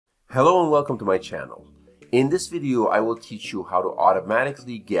Hello and welcome to my channel. In this video, I will teach you how to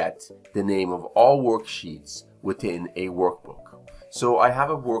automatically get the name of all worksheets within a workbook. So I have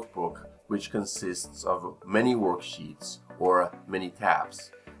a workbook which consists of many worksheets or many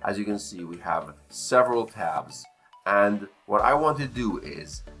tabs. As you can see, we have several tabs, and what I want to do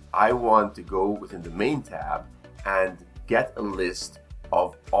is I want to go within the main tab and get a list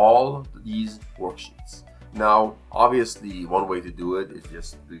of all these worksheets. Now, obviously, one way to do it is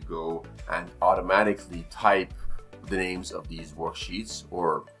just to go and automatically type the names of these worksheets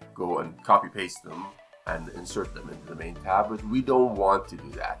or go and copy paste them and insert them into the main tab, but we don't want to do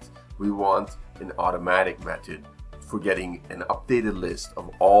that. We want an automatic method for getting an updated list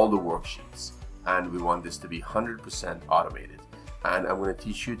of all the worksheets, and we want this to be 100% automated, and I'm going to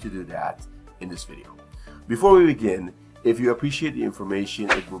teach you to do that in this video. Before we begin, if you appreciate the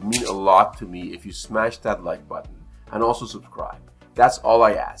information, it would mean a lot to me if you smash that like button and also subscribe. That's all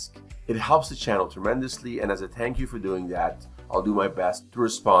I ask. It helps the channel tremendously, and as a thank you for doing that, I'll do my best to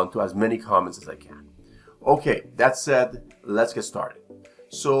respond to as many comments as I can. Okay, that said, let's get started.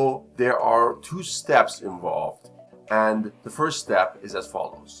 So there are two steps involved, and the first step is as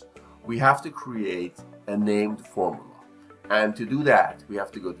follows. We have to create a named formula, and to do that, we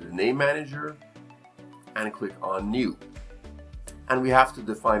have to go to the name manager and click on new. And we have to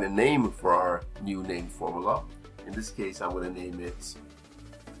define a name for our new named formula. In this case, I'm going to name it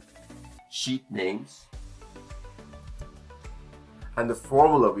Sheet Names. And the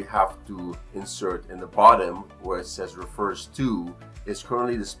formula we have to insert in the bottom where it says refers to is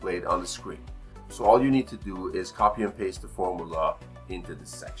currently displayed on the screen. So all you need to do is copy and paste the formula into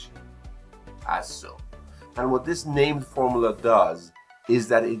this section, as so. And what this named formula does is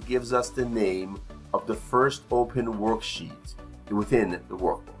that it gives us the name of the first open worksheet within the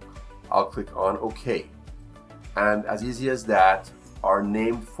workbook. I'll click on OK. And as easy as that, our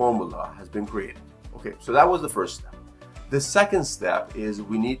named formula has been created. Okay, so that was the first step. The second step is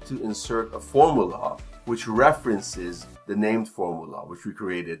we need to insert a formula which references the named formula which we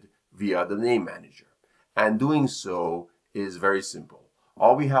created via the name manager. And doing so is very simple.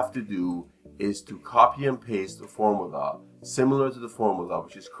 All we have to do is to copy and paste a formula similar to the formula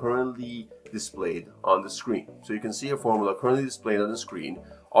which is currently displayed on the screen. So you can see a formula currently displayed on the screen.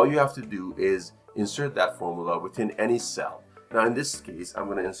 All you have to do is insert that formula within any cell. Now in this case, I'm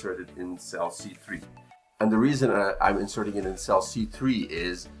going to insert it in cell C3. And the reason I'm inserting it in cell C3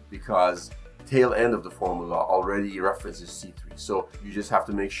 is because tail end of the formula already references C3. So you just have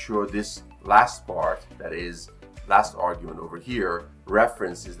to make sure this last part, that is last argument over here,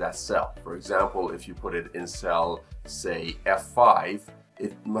 references that cell. For example, if you put it in cell, say F5,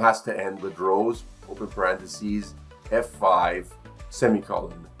 it has to end with rows, open parentheses, F5,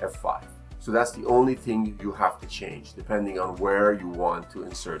 semicolon, F5. So that's the only thing you have to change, depending on where you want to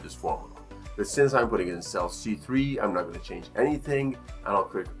insert this formula. But since I'm putting it in cell C3, I'm not going to change anything, and I'll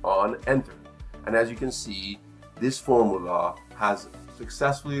click on Enter. And as you can see, this formula has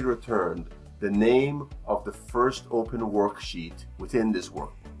successfully returned the name of the first open worksheet within this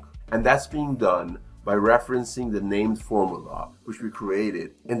workbook. And that's being done by referencing the named formula which we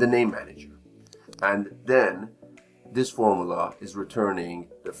created in the name manager. And then this formula is returning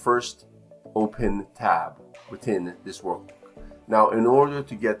the first open tab within this workbook. Now, in order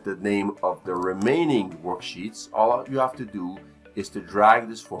to get the name of the remaining worksheets, all you have to do is to drag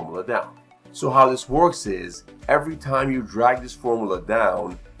this formula down. So how this works is, every time you drag this formula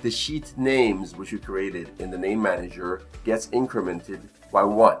down, the sheet names which you created in the name manager gets incremented by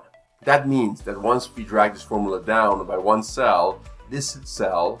 1. That means that once we drag this formula down by 1 cell, this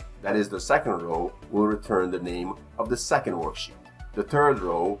cell, that is the second row, will return the name of the second worksheet. The third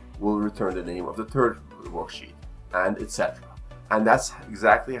row will return the name of the third worksheet, and etc. And that's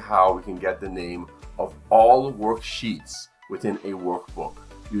exactly how we can get the name of all worksheets within a workbook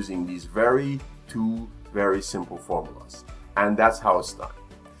using these two very simple formulas. And that's how it's done.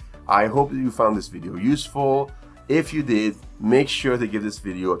 I hope that you found this video useful. If you did, make sure to give this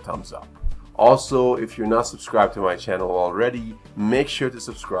video a thumbs up. Also, if you're not subscribed to my channel already, make sure to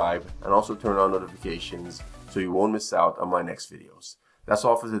subscribe and also turn on notifications so you won't miss out on my next videos. That's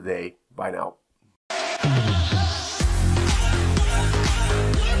all for today. Bye now.